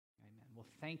Well,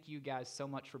 thank you guys so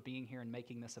much for being here and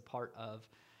making this a part of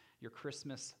your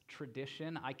Christmas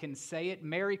tradition. I can say it,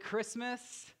 Merry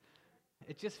Christmas.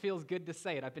 It just feels good to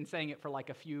say it. I've been saying it for like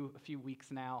a few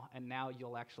weeks now, and now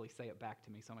you'll actually say it back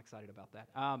to me, so I'm excited about that.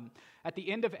 At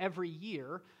the end of every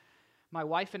year, my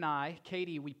wife and I,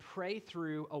 Katie, we pray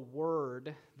through a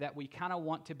word that we kind of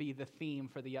want to be the theme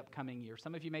for the upcoming year.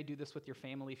 Some of you may do this with your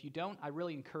family. If you don't, I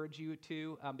really encourage you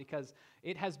to because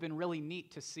it has been really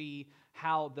neat to see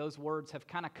how those words have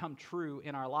kind of come true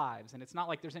in our lives. And it's not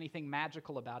like there's anything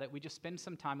magical about it. We just spend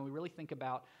some time and we really think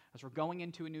about, as we're going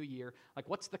into a new year, like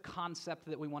what's the concept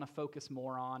that we want to focus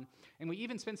more on. And we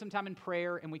even spend some time in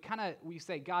prayer and we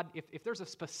say, God, if there's a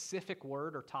specific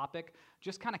word or topic,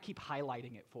 just kind of keep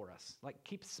highlighting it for us. Like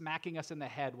keep smacking us in the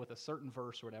head with a certain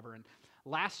verse or whatever. And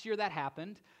last year that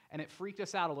happened, and it freaked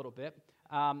us out a little bit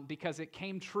because it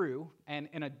came true and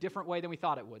in a different way than we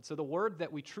thought it would. So the word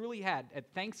that we truly had at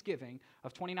Thanksgiving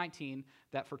of 2019,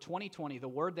 that for 2020, the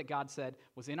word that God said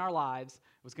was in our lives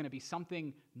was going to be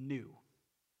something new.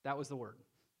 That was the word.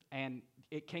 And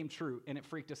it came true, and it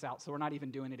freaked us out, so we're not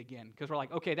even doing it again because we're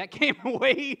like, okay, that came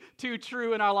way too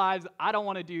true in our lives. I don't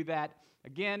want to do that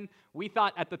again. We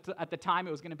thought at the time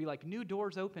it was going to be like new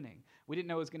doors opening. We didn't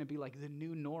know it was going to be like the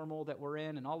new normal that we're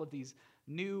in and all of these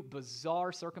new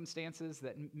bizarre circumstances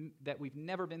that we've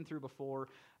never been through before.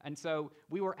 And so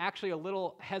we were actually a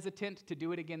little hesitant to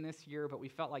do it again this year, but we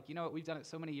felt like, you know what, we've done it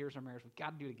so many years in our marriage, we've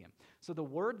got to do it again. So the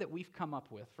word that we've come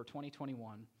up with for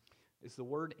 2021 is the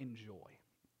word enjoy.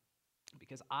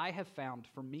 Because I have found,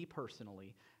 for me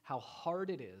personally, how hard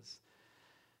it is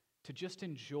to just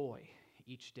enjoy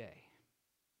each day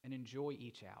and enjoy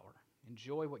each hour,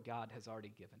 enjoy what God has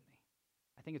already given me.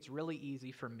 I think it's really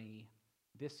easy for me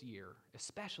this year,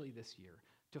 especially this year,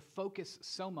 to focus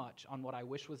so much on what I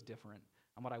wish was different,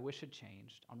 on what I wish had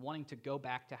changed, on wanting to go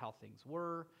back to how things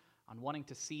were, on wanting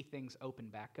to see things open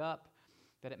back up,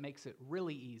 that it makes it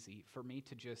really easy for me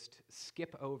to just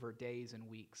skip over days and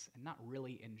weeks and not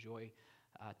really enjoy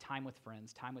time with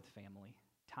friends, time with family,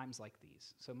 times like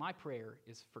these. So my prayer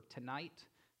is for tonight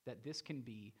that this can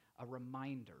be a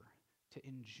reminder to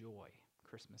enjoy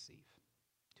Christmas Eve,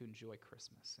 to enjoy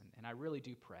Christmas. And I really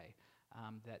do pray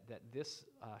that this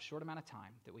short amount of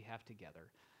time that we have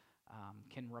together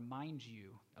can remind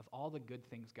you of all the good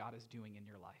things God is doing in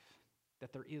your life,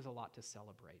 that there is a lot to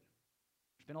celebrate.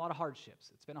 There's been a lot of hardships.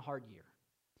 It's been a hard year.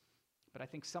 But I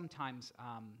think sometimes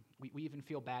we even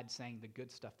feel bad saying the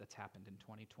good stuff that's happened in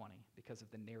 2020 because of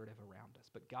the narrative around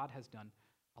us. But God has done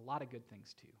a lot of good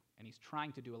things too, and He's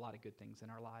trying to do a lot of good things in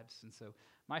our lives. And so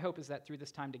my hope is that through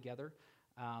this time together,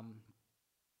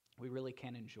 we really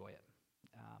can enjoy it.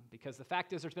 Because the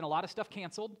fact is there's been a lot of stuff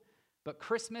canceled, but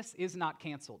Christmas is not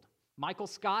canceled. Michael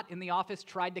Scott in The Office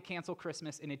tried to cancel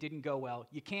Christmas, and it didn't go well.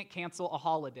 You can't cancel a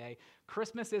holiday.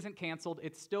 Christmas isn't canceled.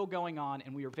 It's still going on,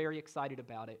 and we are very excited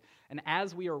about it. And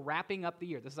as we are wrapping up the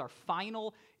year, this is our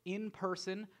final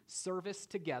in-person service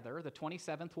together. The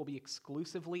 27th will be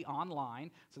exclusively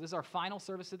online. So this is our final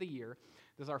service of the year.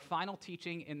 This is our final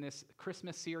teaching in this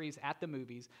Christmas series at the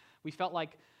movies. We felt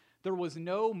like there was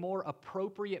no more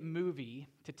appropriate movie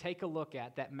to take a look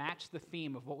at that matched the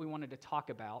theme of what we wanted to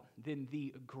talk about than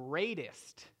the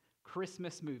greatest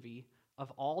Christmas movie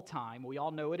of all time. We all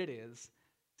know what it is.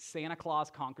 Santa Claus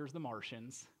Conquers the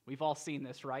Martians. We've all seen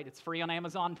this, right? It's free on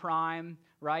Amazon Prime,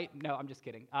 right? No, I'm just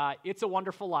kidding. It's a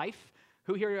Wonderful Life.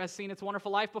 Who here has seen It's a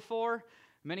Wonderful Life before?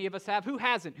 Many of us have. Who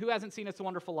hasn't? Who hasn't seen It's a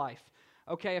Wonderful Life?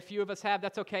 Okay, a few of us have.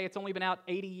 That's okay. It's only been out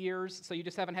 80 years, so you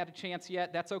just haven't had a chance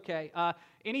yet. That's okay.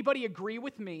 Anybody agree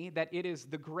with me that it is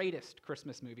the greatest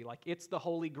Christmas movie? Like, it's the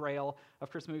holy grail of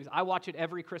Christmas movies. I watch it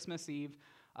every Christmas Eve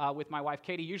with my wife,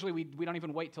 Katie. Usually, we don't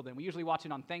even wait till then. We usually watch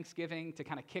it on Thanksgiving to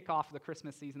kind of kick off the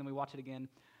Christmas season, then we watch it again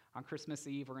on Christmas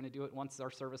Eve. We're going to do it once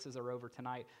our services are over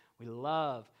tonight. We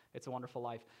love It's a Wonderful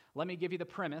Life. Let me give you the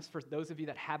premise for those of you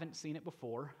that haven't seen it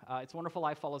before. It's a Wonderful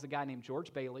Life follows a guy named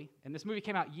George Bailey, and this movie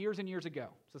came out years and years ago.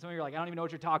 So some of you are like, I don't even know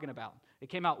what you're talking about. It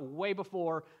came out way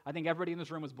before I think everybody in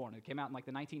this room was born. It came out in like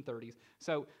the 1930s.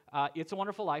 So It's a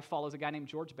Wonderful Life follows a guy named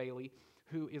George Bailey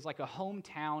who is like a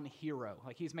hometown hero.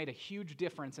 Like he's made a huge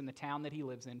difference in the town that he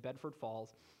lives in, Bedford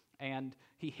Falls, and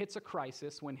he hits a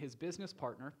crisis when his business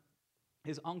partner,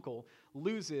 his uncle,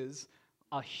 loses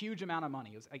a huge amount of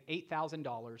money. It was like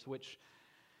 $8,000, which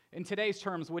in today's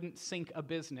terms wouldn't sink a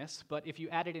business, but if you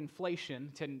added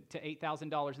inflation to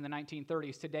 $8,000 in the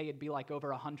 1930s, today it'd be like over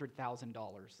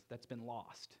 $100,000 that's been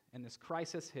lost. And this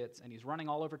crisis hits, and he's running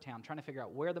all over town trying to figure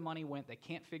out where the money went. They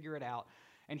can't figure it out.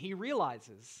 And he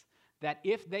realizes that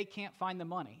if they can't find the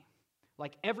money,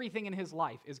 like everything in his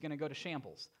life is going to go to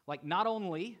shambles. Like not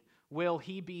only will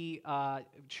he be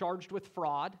charged with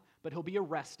fraud, but he'll be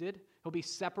arrested, he'll be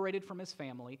separated from his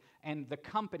family, and the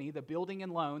company, the building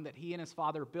and loan that he and his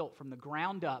father built from the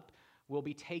ground up will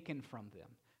be taken from them.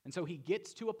 And so he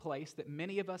gets to a place that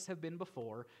many of us have been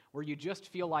before, where you just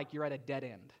feel like you're at a dead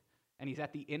end, and he's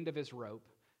at the end of his rope,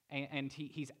 and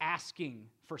he's asking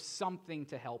for something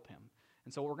to help him.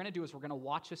 And so what we're going to do is we're going to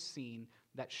watch a scene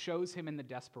that shows him in the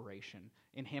desperation,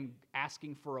 in him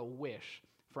asking for a wish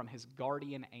from his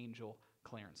guardian angel,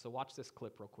 Clarence. So watch this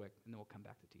clip real quick, and then we'll come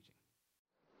back to teaching.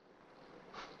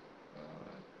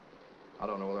 I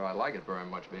don't know whether I like it very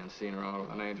much being seen around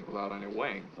with an angel without any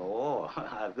wings. Oh,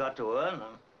 I've got to earn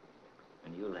them.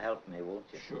 And you'll help me, won't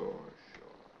you? Sure.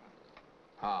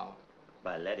 How?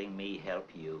 By letting me help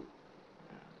you.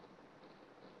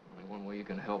 Only one way you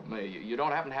can help me. You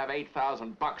don't happen to have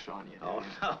 $8,000 on you, do Oh,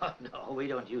 you? no, we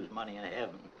don't use money in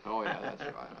heaven. Oh, yeah, that's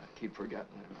right. I keep forgetting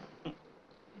it.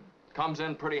 Comes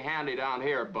in pretty handy down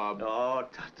here, bub. Oh,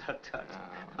 tut.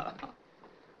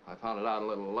 I found it out a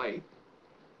little late.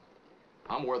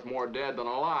 I'm worth more dead than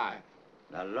alive.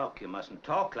 Now, look, you mustn't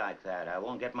talk like that. I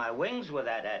won't get my wings with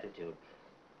that attitude.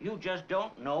 You just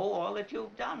don't know all that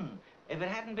you've done. If it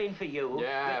hadn't been for you...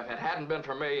 Yeah, if it hadn't been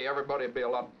for me, everybody would be a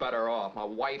lot better off. My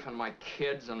wife and my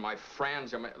kids and my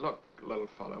friends. I mean, look, little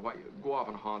fella, why you go off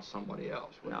and haunt somebody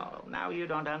else, will you? No, now you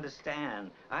don't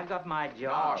understand. I've got my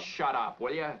job. Oh, shut up,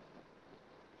 will you?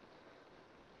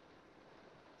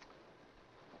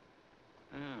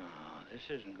 Oh, this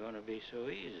isn't going to be so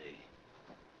easy.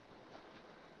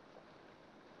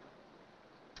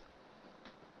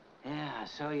 Yeah,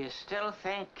 so you still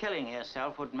think killing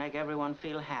yourself would make everyone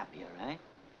feel happier, eh?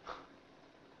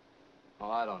 Oh,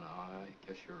 I don't know. I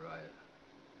guess you're right.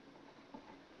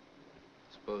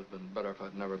 Suppose it'd been better if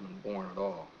I'd never been born at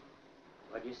all.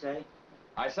 What'd you say?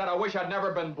 I said I wish I'd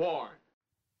never been born.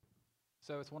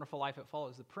 So It's a Wonderful Life. It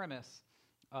follows the premise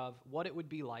of what it would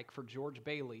be like for George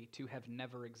Bailey to have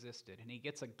never existed. And he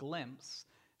gets a glimpse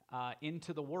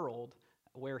into the world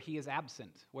where he is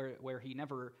absent, where he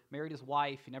never married his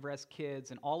wife, he never has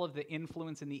kids, and all of the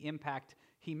influence and the impact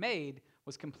he made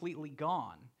was completely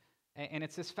gone. And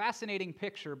it's this fascinating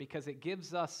picture because it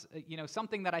gives us,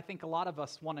 something that I think a lot of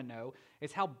us want to know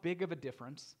is how big of a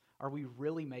difference are we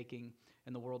really making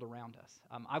in the world around us.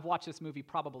 I've watched this movie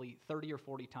probably 30 or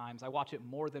 40 times. I watch it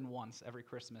more than once every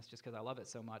Christmas just because I love it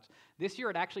so much. This year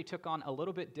it actually took on a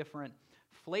little bit different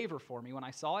flavor for me when I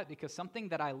saw it, because something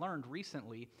that I learned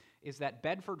recently is that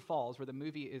Bedford Falls, where the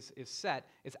movie is set,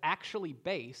 is actually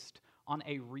based on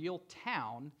a real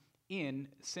town in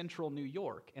central New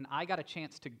York. And I got a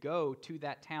chance to go to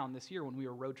that town this year when we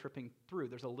were road tripping through.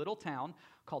 There's a little town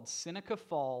called Seneca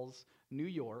Falls, New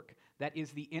York, that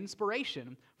is the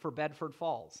inspiration for Bedford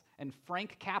Falls. And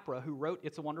Frank Capra, who wrote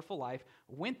It's a Wonderful Life,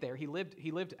 went there. He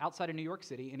lived outside of New York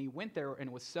City, and he went there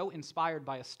and was so inspired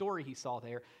by a story he saw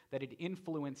there that it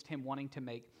influenced him wanting to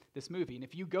make this movie. And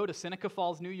if you go to Seneca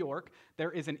Falls, New York,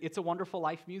 there is an It's a Wonderful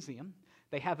Life museum.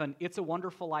 They have an It's a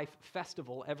Wonderful Life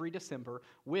festival every December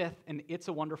with an It's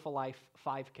a Wonderful Life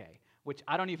 5K, which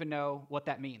I don't even know what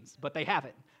that means, but they have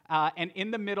it. And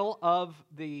in the middle of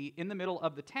the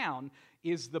town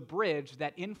is the bridge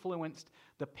that influenced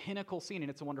the pinnacle scene in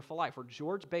It's a Wonderful Life, where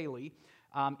George Bailey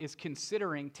is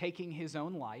considering taking his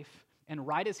own life. And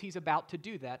right as he's about to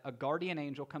do that, a guardian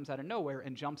angel comes out of nowhere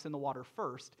and jumps in the water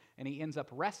first, and he ends up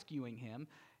rescuing him.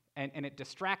 And it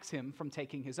distracts him from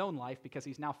taking his own life because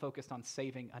he's now focused on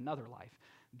saving another life.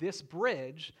 This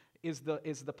bridge is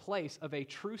the place of a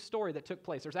true story that took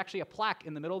place. There's actually a plaque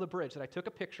in the middle of the bridge that I took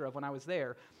a picture of when I was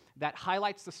there that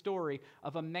highlights the story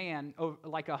of a man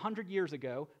like 100 years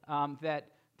ago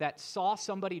that saw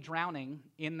somebody drowning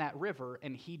in that river,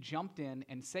 and he jumped in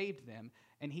and saved them,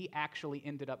 and he actually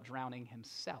ended up drowning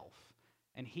himself.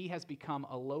 And he has become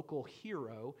a local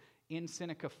hero in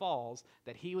Seneca Falls,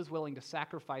 that he was willing to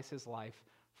sacrifice his life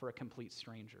for a complete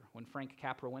stranger. When Frank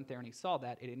Capra went there and he saw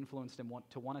that, it influenced him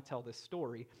to want to tell this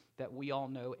story that we all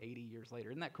know 80 years later.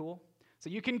 Isn't that cool? So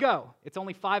you can go. It's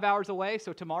only 5 hours away,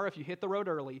 so tomorrow, if you hit the road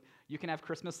early, you can have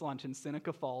Christmas lunch in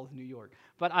Seneca Falls, New York.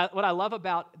 But what I love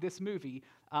about this movie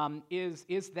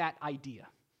is that idea.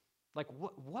 Like,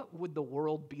 what would the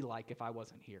world be like if I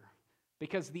wasn't here?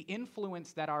 Because the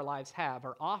influence that our lives have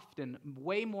are often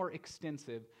way more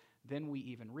extensive than we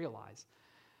even realize.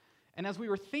 And as we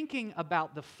were thinking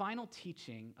about the final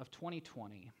teaching of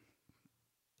 2020,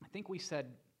 I think we said,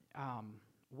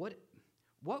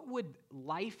 what would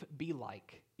life be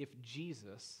like if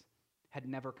Jesus had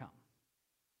never come?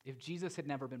 If Jesus had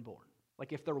never been born?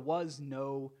 Like if there was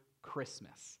no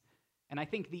Christmas? And I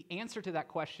think the answer to that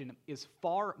question is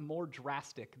far more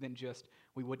drastic than just,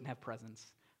 we wouldn't have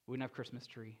presents, we wouldn't have Christmas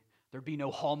tree, there'd be no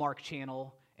Hallmark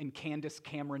Channel and Candace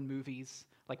Cameron movies.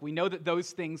 Like, we know that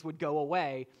those things would go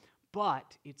away,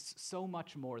 but it's so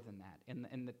much more than that.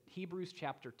 In the Hebrews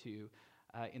chapter 2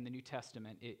 in the New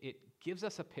Testament, it gives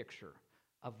us a picture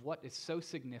of what is so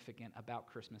significant about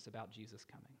Christmas, about Jesus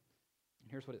coming. And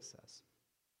here's what it says.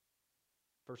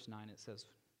 Verse 9, it says,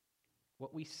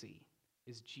 "What we see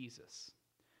is Jesus,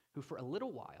 who for a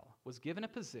little while was given a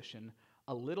position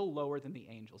a little lower than the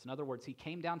angels." In other words, he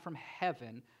came down from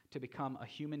heaven to become a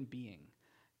human being.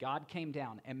 God came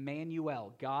down,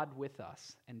 Emmanuel, God with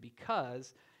us. And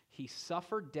because he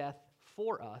suffered death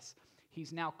for us,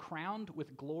 he's now crowned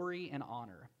with glory and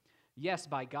honor. Yes,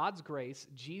 by God's grace,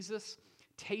 Jesus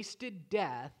tasted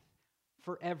death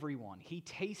for everyone. He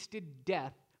tasted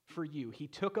death for you. He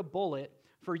took a bullet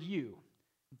for you.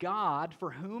 God, for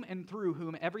whom and through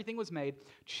whom everything was made,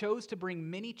 chose to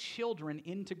bring many children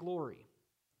into glory.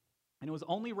 And it was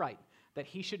only right that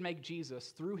he should make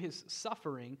Jesus, through his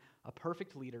suffering, a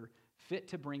perfect leader, fit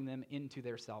to bring them into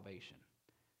their salvation.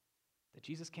 That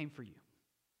Jesus came for you,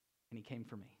 and he came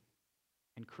for me.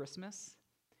 And Christmas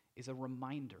is a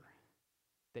reminder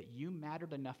that you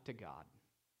mattered enough to God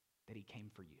that he came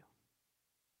for you.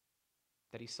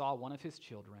 That he saw one of his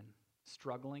children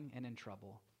struggling and in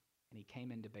trouble, and he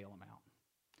came in to bail him out.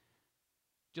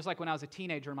 Just like when I was a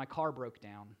teenager and my car broke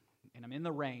down, and I'm in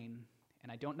the rain,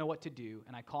 and I don't know what to do,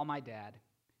 and I call my dad.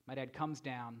 My dad comes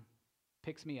down,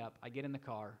 picks me up, I get in the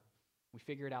car, we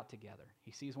figure it out together.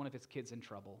 He sees one of his kids in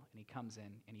trouble, and he comes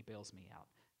in, and he bails me out.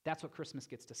 That's what Christmas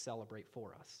gets to celebrate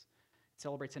for us. It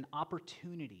celebrates an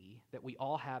opportunity that we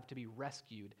all have to be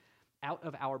rescued out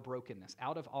of our brokenness,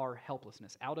 out of our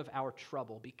helplessness, out of our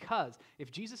trouble, because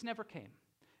if Jesus never came,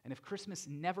 and if Christmas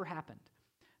never happened,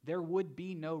 there would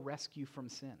be no rescue from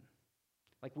sin.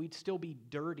 Like, we'd still be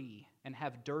dirty and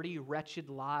have dirty, wretched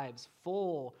lives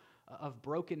full of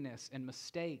brokenness and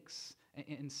mistakes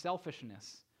and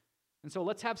selfishness. And so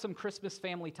let's have some Christmas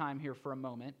family time here for a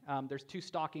moment. There's 2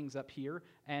 stockings up here,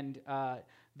 and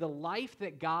the life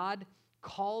that God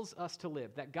calls us to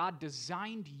live, that God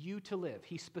designed you to live.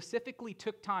 He specifically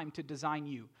took time to design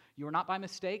you. You are not by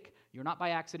mistake. You're not by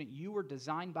accident. You were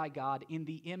designed by God in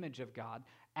the image of God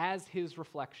as his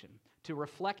reflection, to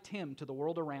reflect him to the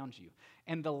world around you.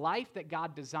 And the life that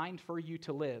God designed for you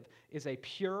to live is a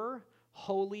pure,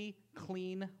 holy,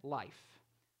 clean life.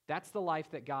 That's the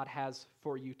life that God has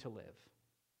for you to live.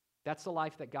 That's the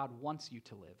life that God wants you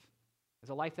to live.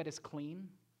 It's a life that is clean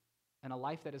and a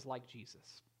life that is like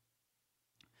Jesus.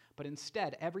 But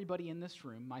instead, everybody in this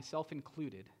room, myself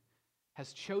included,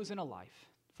 has chosen a life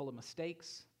full of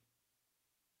mistakes,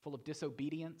 full of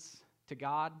disobedience to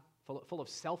God, full of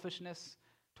selfishness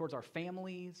towards our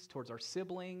families, towards our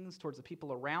siblings, towards the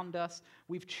people around us.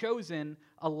 We've chosen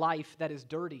a life that is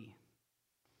dirty.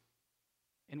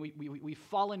 And we've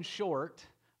fallen short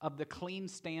of the clean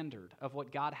standard of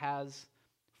what God has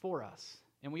for us.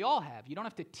 And we all have. You don't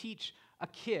have to teach a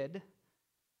kid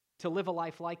to live a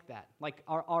life like that. Like,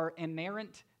 our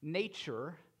inherent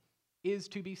nature is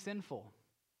to be sinful,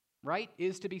 right?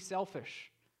 Is to be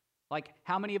selfish. Like,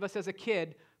 how many of us as a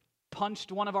kid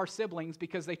punched one of our siblings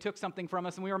because they took something from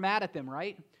us and we were mad at them,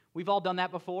 right? We've all done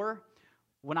that before.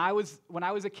 When I was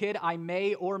a kid, I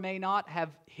may or may not have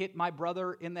hit my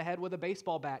brother in the head with a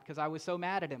baseball bat because I was so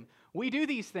mad at him. We do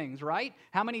these things, right?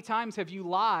 How many times have you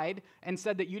lied and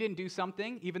said that you didn't do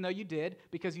something, even though you did,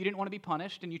 because you didn't want to be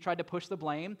punished and you tried to push the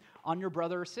blame on your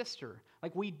brother or sister?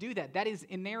 Like, we do that. That is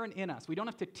inherent in us. We don't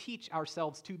have to teach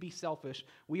ourselves to be selfish.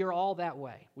 We are all that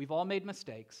way. We've all made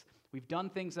mistakes. We've done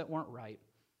things that weren't right.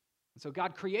 And so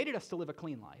God created us to live a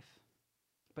clean life.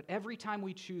 But every time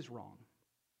we choose wrong,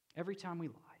 every time we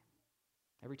lie,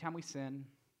 every time we sin,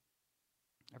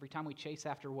 every time we chase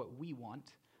after what we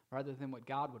want rather than what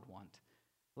God would want,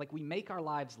 like, we make our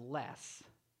lives less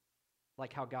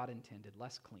like how God intended,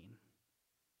 less clean.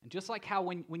 And just like how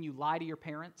when you lie to your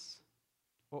parents,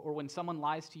 or when someone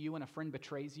lies to you and a friend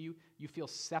betrays you, you feel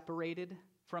separated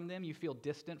from them, you feel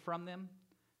distant from them.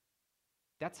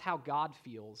 That's how God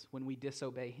feels when we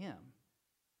disobey him.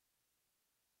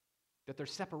 That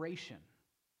there's separation.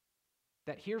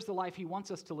 That here's the life he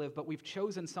wants us to live, but we've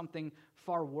chosen something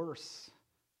far worse.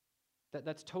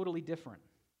 That's totally different.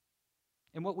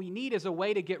 And what we need is a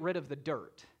way to get rid of the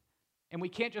dirt. And we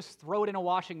can't just throw it in a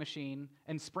washing machine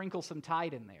and sprinkle some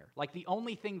Tide in there. Like, the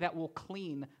only thing that will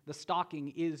clean the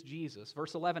stocking is Jesus.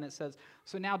 Verse 11, it says,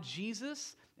 "So now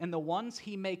Jesus and the ones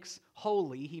he makes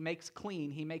holy, he makes clean,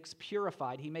 he makes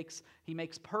purified, he makes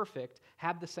perfect,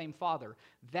 have the same Father."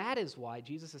 That is why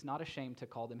Jesus is not ashamed to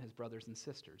call them his brothers and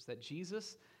sisters. That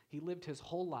Jesus, he lived his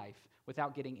whole life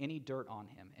without getting any dirt on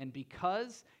him. And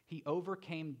because he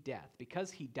overcame death,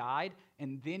 because he died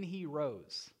and then he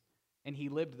rose, and he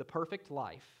lived the perfect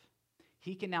life,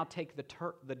 he can now take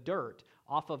the dirt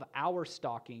off of our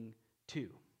stocking too.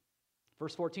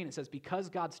 Verse 14, it says, because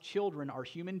God's children are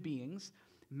human beings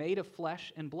made of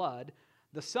flesh and blood,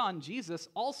 the Son, Jesus,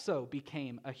 also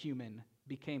became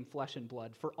flesh and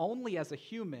blood. For only as a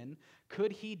human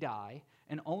could he die,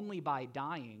 and only by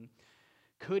dying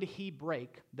could he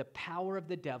break the power of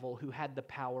the devil who had the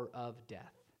power of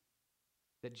death.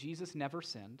 That Jesus never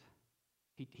sinned.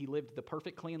 He lived the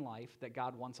perfect, clean life that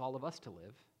God wants all of us to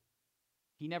live.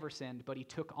 He never sinned, but he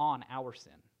took on our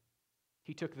sin.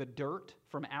 He took the dirt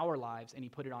from our lives and he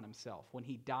put it on himself. When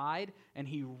he died and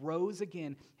he rose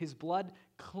again, his blood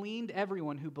cleaned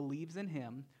everyone who believes in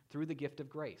him through the gift of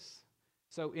grace.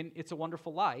 So in It's a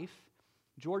Wonderful Life,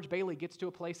 George Bailey gets to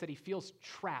a place that he feels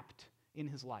trapped in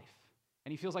his life.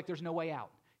 And he feels like there's no way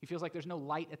out. He feels like there's no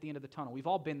light at the end of the tunnel. We've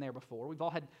all been there before. We've all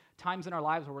had times in our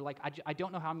lives where we're like, I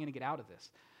don't know how I'm going to get out of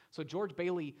this. So George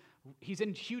Bailey, he's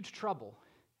in huge trouble.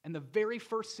 And the very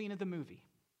first scene of the movie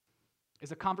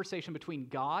is a conversation between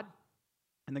God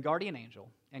and the guardian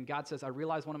angel. And God says, I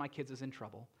realize one of my kids is in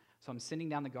trouble, so I'm sending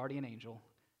down the guardian angel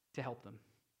to help them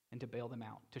and to bail them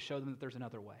out, to show them that there's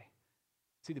another way.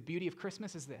 See, the beauty of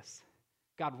Christmas is this.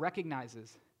 God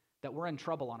recognizes that we're in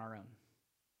trouble on our own,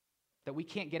 that we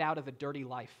can't get out of the dirty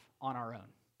life on our own.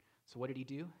 So what did he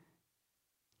do?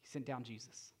 He sent down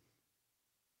Jesus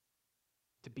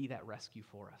to be that rescue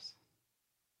for us.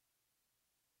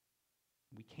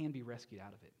 We can be rescued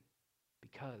out of it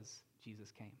because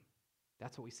Jesus came.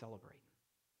 That's what we celebrate.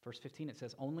 Verse 15, it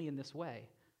says, only in this way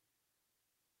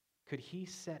could he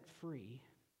set free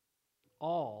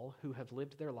all who have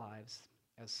lived their lives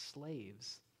as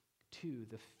slaves to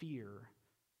the fear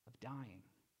of dying.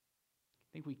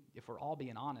 I think if we're all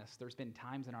being honest, there's been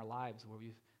times in our lives where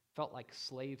we've felt like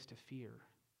slaves to fear.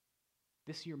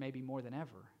 This year maybe more than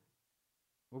ever,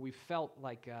 where we've felt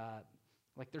like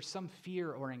there's some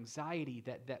fear or anxiety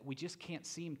that we just can't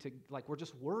seem to, like we're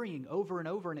just worrying over and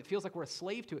over, and it feels like we're a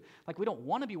slave to it. Like we don't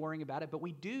want to be worrying about it, but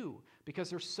we do, because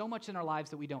there's so much in our lives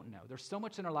that we don't know. There's so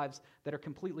much in our lives that are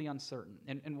completely uncertain.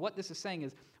 And what this is saying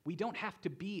is we don't have to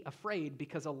be afraid,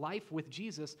 because a life with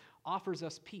Jesus offers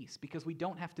us peace, because we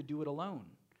don't have to do it alone.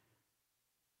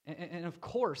 And of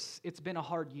course, it's been a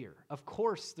hard year. Of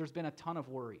course, there's been a ton of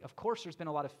worry. Of course, there's been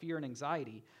a lot of fear and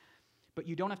anxiety, but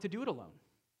you don't have to do it alone.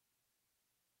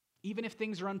 Even if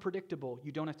things are unpredictable,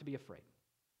 you don't have to be afraid,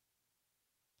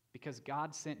 because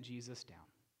God sent Jesus down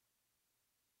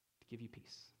to give you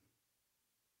peace.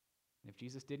 And if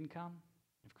Jesus didn't come,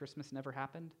 if Christmas never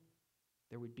happened,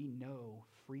 there would be no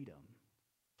freedom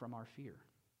from our fear.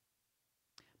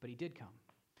 But he did come.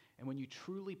 And when you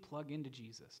truly plug into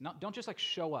Jesus, don't just like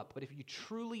show up, but if you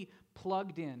truly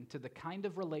plugged into the kind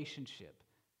of relationship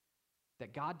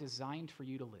that God designed for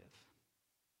you to live,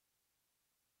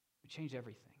 it would change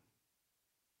everything.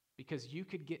 Because you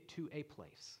could get to a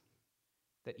place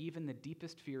that even the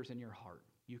deepest fears in your heart,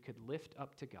 you could lift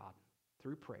up to God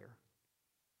through prayer,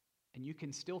 and you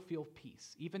can still feel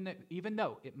peace, even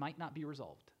though it might not be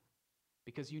resolved,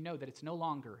 because you know that it's no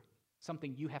longer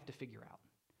something you have to figure out,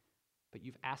 but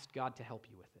you've asked God to help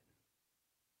you with it.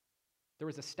 There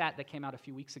was a stat that came out a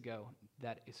few weeks ago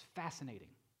that is fascinating,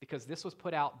 because this was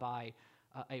put out by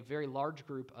a very large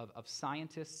group of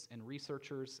scientists and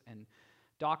researchers and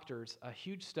doctors, a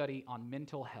huge study on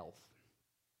mental health.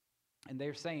 And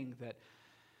they're saying that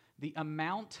the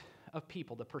amount of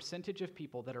people, the percentage of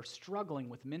people that are struggling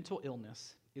with mental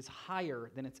illness is higher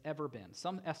than it's ever been.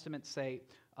 Some estimates say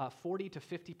 40 to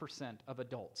 50% of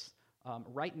adults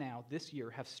right now, this year,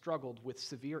 have struggled with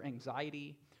severe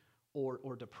anxiety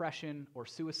or depression or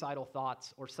suicidal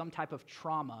thoughts or some type of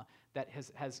trauma that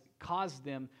has caused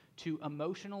them to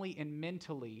emotionally and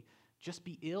mentally just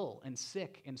be ill and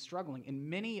sick and struggling. And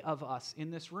many of us in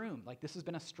this room, like this has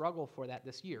been a struggle for that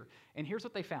this year. And here's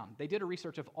what they found. They did a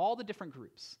research of all the different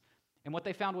groups. And what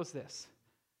they found was this.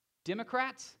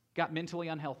 Democrats got mentally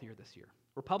unhealthier this year.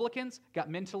 Republicans got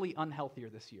mentally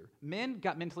unhealthier this year. Men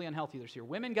got mentally unhealthier this year.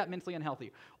 Women got mentally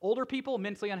unhealthier. Older people,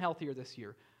 mentally unhealthier this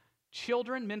year.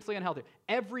 Children, mentally unhealthier.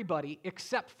 Everybody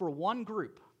except for one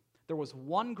group. There was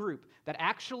one group that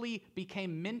actually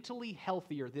became mentally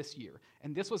healthier this year.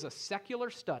 And this was a secular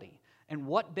study. And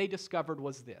what they discovered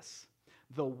was this.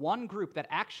 The one group that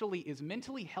actually is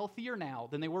mentally healthier now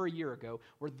than they were a year ago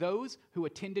were those who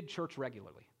attended church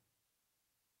regularly.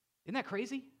 Isn't that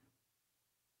crazy?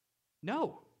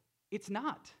 No, it's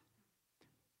not.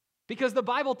 Because the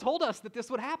Bible told us that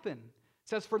this would happen. It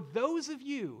says, for those of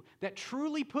you that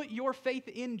truly put your faith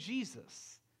in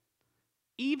Jesus,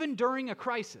 even during a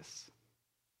crisis,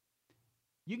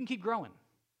 you can keep growing.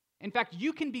 In fact,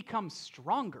 you can become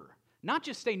stronger, not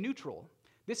just stay neutral.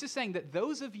 This is saying that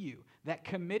those of you that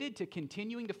committed to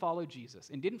continuing to follow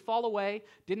Jesus and didn't fall away,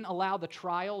 didn't allow the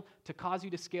trial to cause you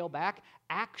to scale back,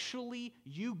 actually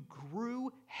you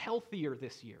grew healthier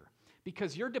this year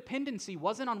because your dependency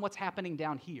wasn't on what's happening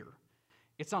down here.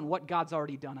 It's on what God's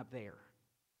already done up there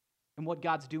and what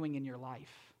God's doing in your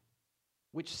life.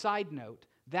 Which, side note,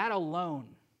 that alone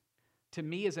to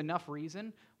me is enough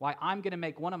reason why I'm going to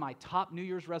make one of my top New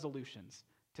Year's resolutions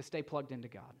to stay plugged into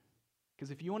God. Because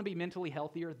if you want to be mentally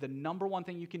healthier, the number one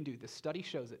thing you can do, the study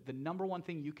shows it, the number one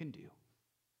thing you can do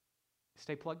is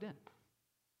stay plugged in.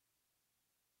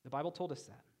 The Bible told us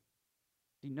that.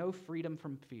 See, no freedom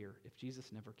from fear if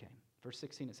Jesus never came. Verse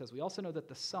 16, it says, we also know that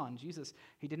the Son, Jesus,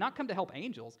 he did not come to help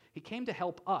angels. He came to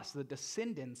help us, the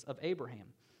descendants of Abraham.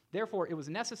 Therefore, it was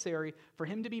necessary for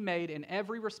him to be made in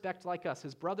every respect like us,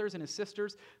 his brothers and his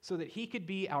sisters, so that he could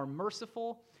be our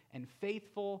merciful and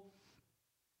faithful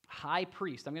high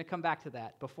priest. I'm going to come back to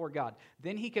that before God.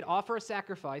 Then he could offer a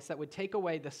sacrifice that would take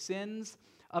away the sins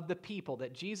of the people,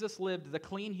 that Jesus lived the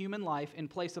clean human life in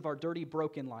place of our dirty,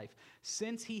 broken life.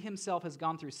 Since he himself has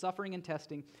gone through suffering and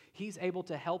testing, he's able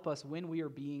to help us when we are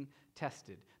being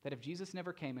tested. That if Jesus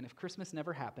never came and if Christmas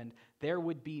never happened, there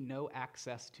would be no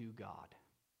access to God.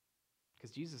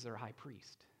 Because Jesus is our high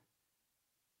priest.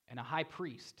 And a high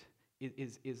priest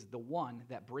is the one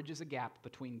that bridges a gap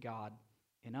between God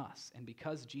in us. And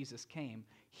because Jesus came,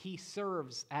 he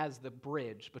serves as the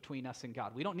bridge between us and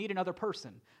God. We don't need another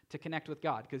person to connect with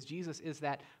God because Jesus is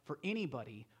that for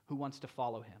anybody who wants to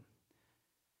follow him.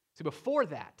 So before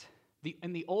that,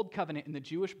 in the Old Covenant in the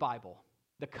Jewish Bible,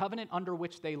 the covenant under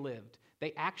which they lived,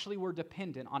 they actually were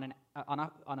dependent on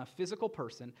a physical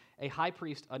person, a high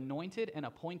priest anointed and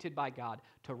appointed by God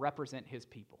to represent his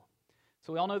people.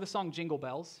 So we all know the song Jingle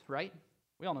Bells, right?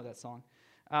 We all know that song.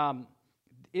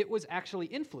 It was actually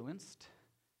influenced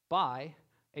by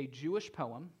a Jewish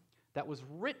poem that was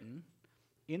written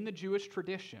in the Jewish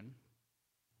tradition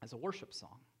as a worship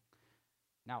song.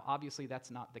 Now, obviously,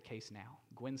 that's not the case now.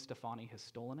 Gwen Stefani has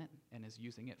stolen it and is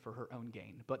using it for her own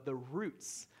gain. But the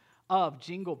roots of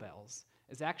Jingle Bells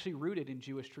is actually rooted in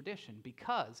Jewish tradition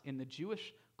because in the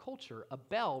Jewish culture, a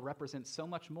bell represents so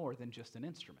much more than just an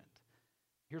instrument.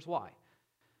 Here's why.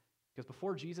 Because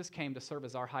before Jesus came to serve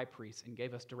as our high priest and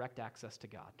gave us direct access to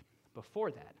God,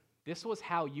 before that, this was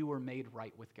how you were made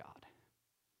right with God.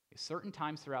 At certain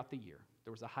times throughout the year,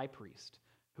 there was a high priest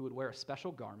who would wear a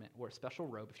special garment, wear a special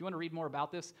robe. If you want to read more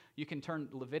about this, you can turn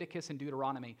Leviticus and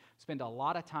Deuteronomy, spend a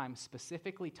lot of time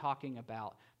specifically talking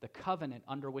about the covenant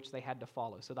under which they had to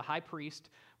follow. So the high priest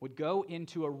would go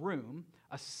into a room,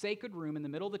 a sacred room in the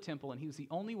middle of the temple, and he was the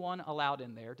only one allowed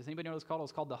in there. Does anybody know what it's called? It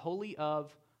was called the Holy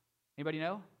of, anybody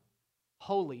know?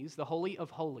 Holies, the Holy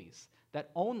of Holies, that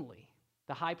only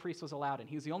the high priest was allowed in.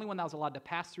 He was the only one that was allowed to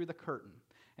pass through the curtain.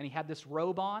 And he had this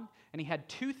robe on, and he had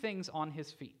two things on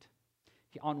his feet.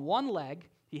 On one leg,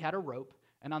 he had a rope,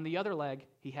 and on the other leg,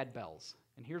 he had bells.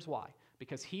 And here's why.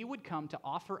 Because he would come to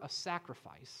offer a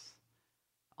sacrifice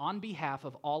on behalf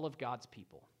of all of God's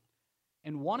people.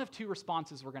 And one of two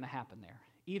responses were going to happen there.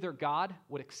 Either God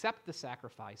would accept the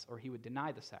sacrifice, or he would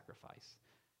deny the sacrifice.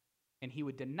 And he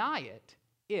would deny it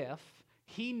if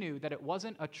he knew that it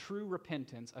wasn't a true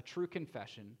repentance, a true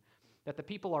confession, that the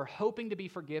people are hoping to be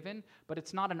forgiven, but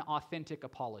it's not an authentic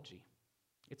apology.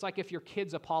 It's like if your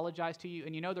kids apologize to you,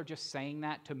 and you know they're just saying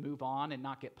that to move on and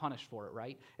not get punished for it,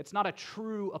 right? It's not a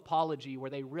true apology where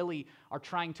they really are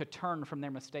trying to turn from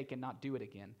their mistake and not do it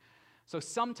again. So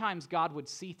sometimes God would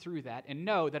see through that and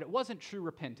know that it wasn't true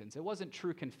repentance, it wasn't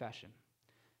true confession,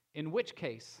 in which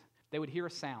case they would hear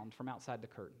a sound from outside the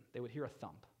curtain. They would hear a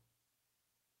thump.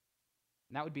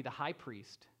 And that would be the high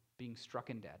priest being struck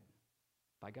and dead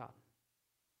by God.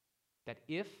 That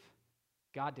if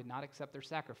God did not accept their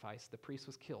sacrifice, the priest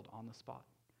was killed on the spot.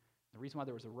 The reason why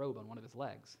there was a robe on one of his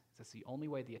legs is that's the only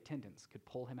way the attendants could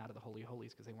pull him out of the Holy of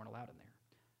Holies because they weren't allowed in there.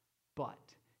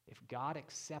 But if God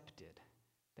accepted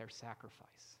their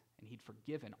sacrifice and he'd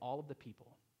forgiven all of the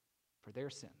people for their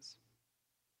sins,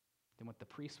 then what the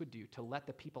priest would do to let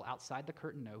the people outside the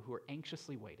curtain know who are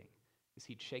anxiously waiting is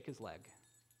he'd shake his leg.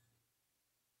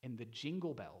 And the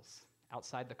jingle bells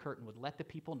outside the curtain would let the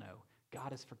people know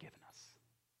God has forgiven us.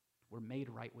 We're made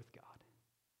right with God.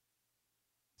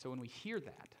 So when we hear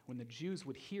that, when the Jews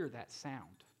would hear that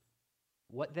sound,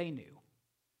 what they knew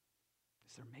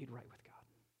is they're made right with God.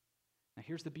 Now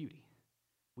here's the beauty.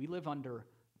 We live under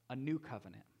a new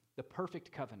covenant, the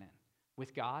perfect covenant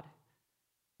with God,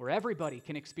 where everybody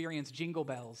can experience jingle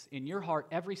bells in your heart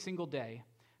every single day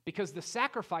because the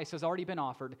sacrifice has already been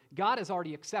offered. God has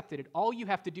already accepted it. All you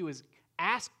have to do is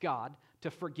ask God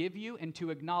to forgive you and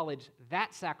to acknowledge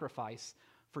that sacrifice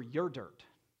for your dirt.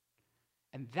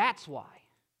 And that's why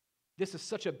This is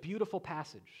such a beautiful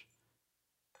passage.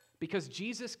 Because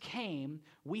Jesus came,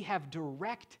 we have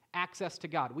direct access to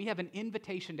God. We have an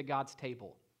invitation to God's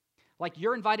table. Like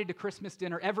you're invited to Christmas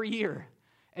dinner every year,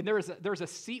 and there's a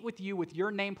seat with you with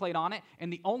your nameplate on it,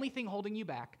 and the only thing holding you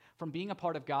back from being a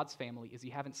part of God's family is you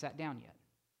haven't sat down yet,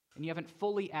 and you haven't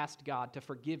fully asked God to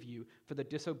forgive you for the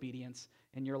disobedience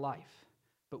in your life.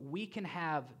 But we can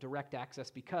have direct access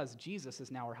because Jesus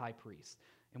is now our high priest.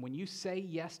 And when you say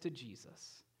yes to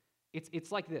Jesus,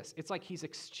 it's like this. It's like he's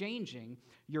exchanging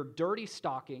your dirty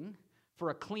stocking for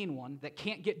a clean one that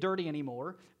can't get dirty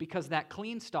anymore because that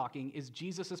clean stocking is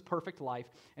Jesus' perfect life,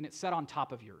 and it's set on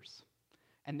top of yours.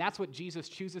 And that's what Jesus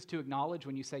chooses to acknowledge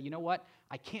when you say, you know what?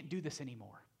 I can't do this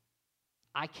anymore.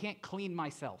 I can't clean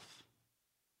myself.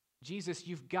 Jesus,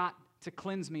 you've got to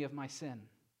cleanse me of my sin.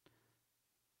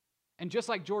 And just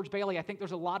like George Bailey, I think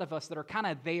there's a lot of us that are kind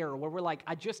of there where we're like,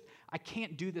 I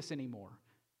can't do this anymore.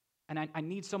 And I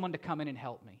need someone to come in and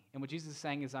help me. And what Jesus is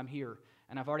saying is, I'm here,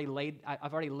 and I've already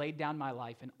laid down my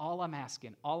life, and all I'm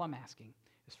asking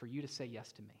is for you to say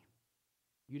yes to me.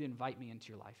 You to invite me into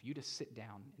your life. You to sit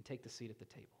down and take the seat at the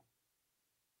table.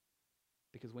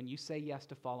 Because when you say yes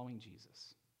to following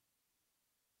Jesus,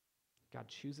 God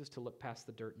chooses to look past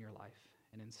the dirt in your life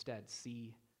and instead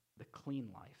see the clean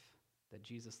life that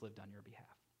Jesus lived on your behalf.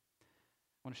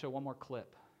 I want to show one more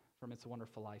clip from It's a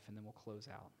Wonderful Life, and then we'll close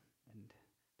out. And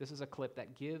this is a clip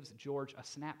that gives George a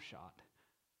snapshot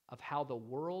of how the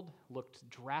world looked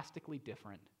drastically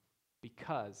different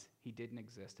because he didn't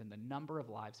exist, and the number of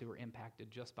lives who were impacted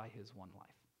just by his one life.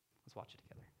 Let's watch it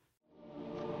together.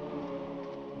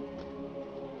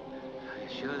 Are you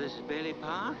sure this is Bailey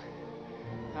Park?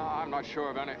 No, I'm not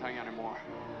sure of anything anymore.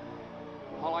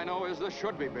 All I know is this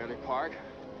should be Bailey Park.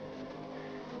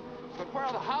 But where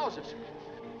are the houses?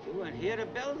 You weren't here to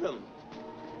build them.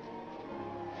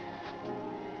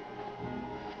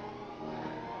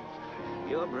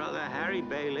 Your brother, Harry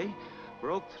Bailey,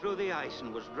 broke through the ice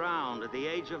and was drowned at the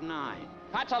age of 9.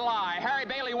 That's a lie. Harry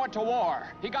Bailey went to war.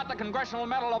 He got the Congressional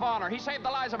Medal of Honor. He saved the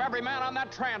lives of every man on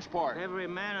that transport. Every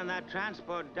man on that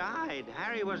transport died.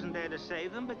 Harry wasn't there to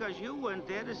save them because you weren't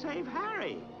there to save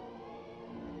Harry.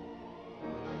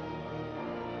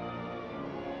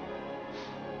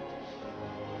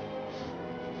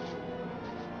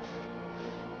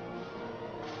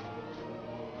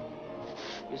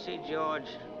 You see, George,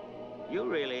 you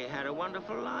really had a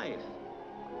wonderful life.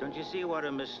 Don't you see what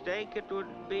a mistake it would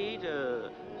be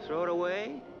to throw it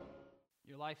away?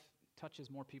 Your life touches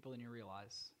more people than you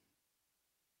realize.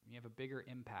 You have a bigger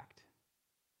impact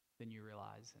than you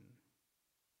realize. And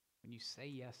when you say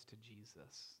yes to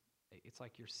Jesus, it's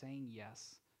like you're saying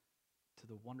yes to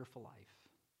the wonderful life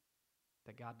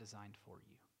that God designed for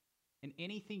you. And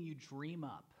anything you dream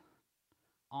up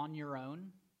on your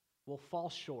own will fall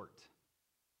short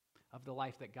of the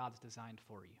life that God's designed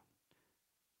for you.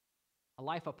 A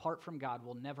life apart from God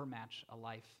will never match a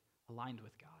life aligned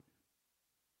with God.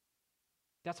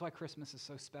 That's why Christmas is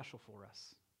so special for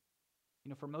us. You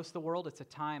know, for most of the world, it's a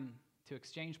time to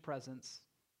exchange presents,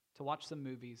 to watch some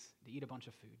movies, to eat a bunch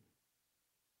of food.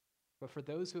 But for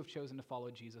those who have chosen to follow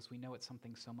Jesus, we know it's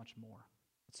something so much more.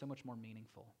 It's so much more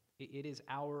meaningful. It is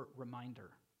our reminder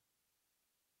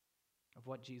of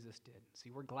what Jesus did. See,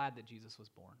 we're glad that Jesus was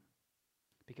born.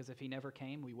 Because if he never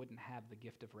came, we wouldn't have the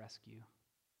gift of rescue.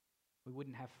 We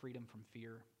wouldn't have freedom from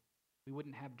fear. We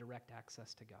wouldn't have direct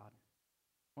access to God.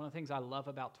 One of the things I love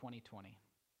about 2020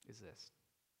 is this.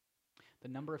 The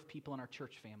number of people in our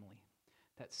church family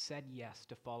that said yes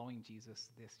to following Jesus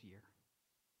this year.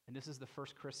 And this is the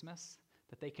first Christmas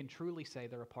that they can truly say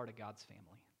they're a part of God's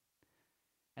family.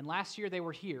 And last year they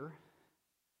were here,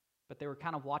 but they were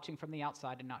kind of watching from the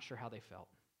outside and not sure how they felt.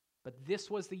 But this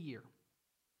was the year,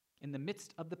 in the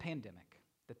midst of the pandemic,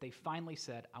 that they finally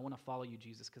said, I want to follow you,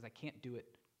 Jesus, because I can't do it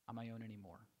on my own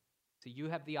anymore. So you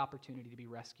have the opportunity to be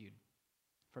rescued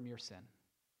from your sin.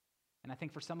 And I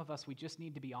think for some of us, we just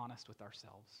need to be honest with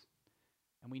ourselves.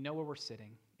 And we know where we're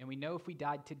sitting. And we know if we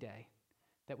died today,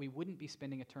 that we wouldn't be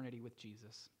spending eternity with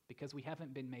Jesus because we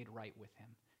haven't been made right with him,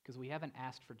 because we haven't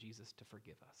asked for Jesus to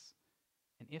forgive us.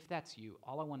 And if that's you,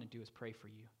 all I want to do is pray for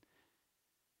you.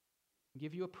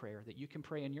 Give you a prayer that you can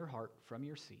pray in your heart from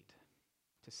your seat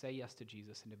to say yes to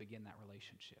Jesus and to begin that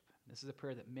relationship. This is a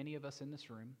prayer that many of us in this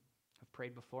room have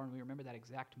prayed before, and we remember that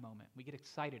exact moment. We get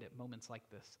excited at moments like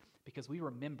this because we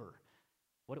remember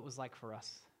what it was like for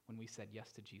us when we said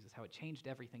yes to Jesus, how it changed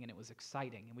everything, and it was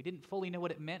exciting. And we didn't fully know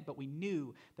what it meant, but we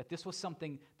knew that this was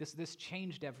something, this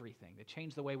changed everything. It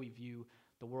changed the way we view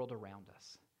the world around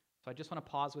us. So I just want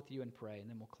to pause with you and pray, and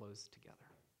then we'll close together.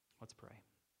 Let's pray.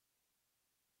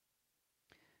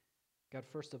 God,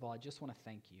 first of all, I just want to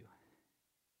thank you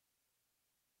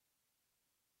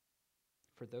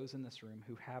for those in this room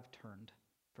who have turned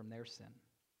from their sin,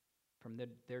 from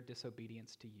their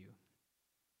disobedience to you,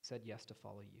 said yes to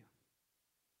follow you.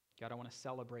 God, I want to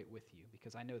celebrate with you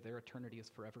because I know their eternity is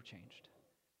forever changed.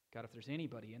 God, if there's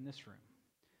anybody in this room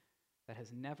that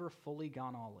has never fully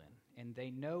gone all in, and they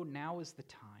know now is the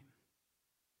time,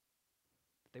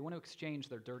 they want to exchange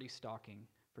their dirty stocking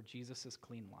for Jesus'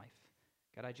 clean life.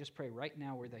 God, I just pray right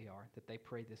now where they are that they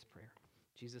pray this prayer.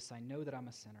 Jesus, I know that I'm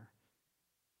a sinner.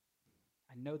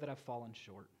 I know that I've fallen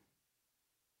short.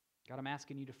 God, I'm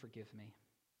asking you to forgive me.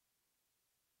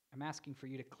 I'm asking for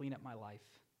you to clean up my life.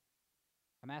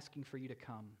 I'm asking for you to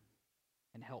come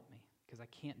and help me because I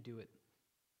can't do it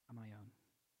on my own.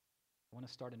 I want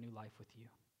to start a new life with you.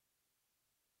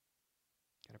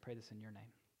 God, I pray this in your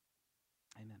name.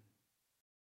 Amen.